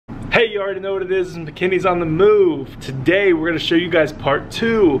Hey, you already know what it is. It's McKinney's on the move. Today, we're gonna show you guys part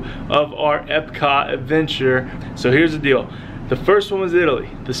 2 of our Epcot adventure. So here's the deal. The first one was Italy.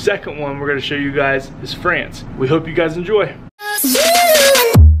 The second one we're gonna show you guys is France. We hope you guys enjoy.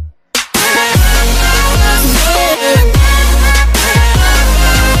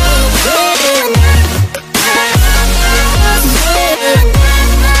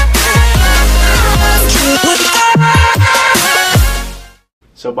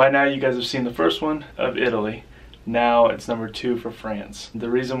 So by now you guys have seen the first one of Italy. Now it's number 2 for France. The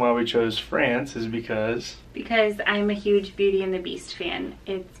reason why we chose France is because I'm a huge Beauty and the Beast fan.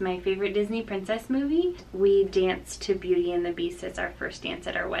 It's my favorite Disney princess movie. We danced to Beauty and the Beast as our first dance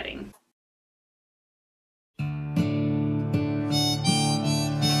at our wedding.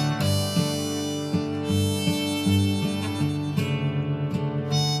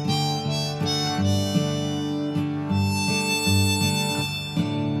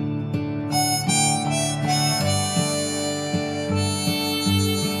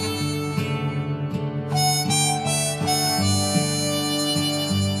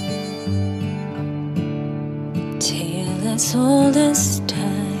 As old as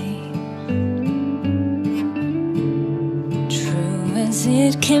time, true as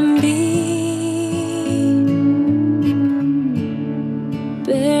it can be,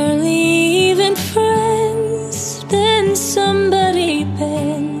 barely even friends, then somebody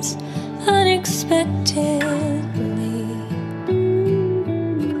bends unexpectedly.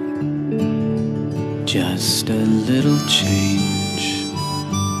 Just a little change,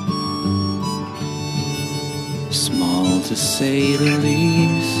 small to say the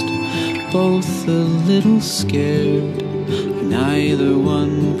least, both a little scared, neither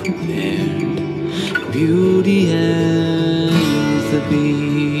one prepared. Beauty and the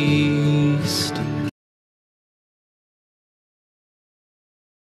Beast.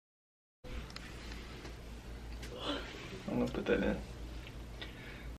 I'm gonna put that in.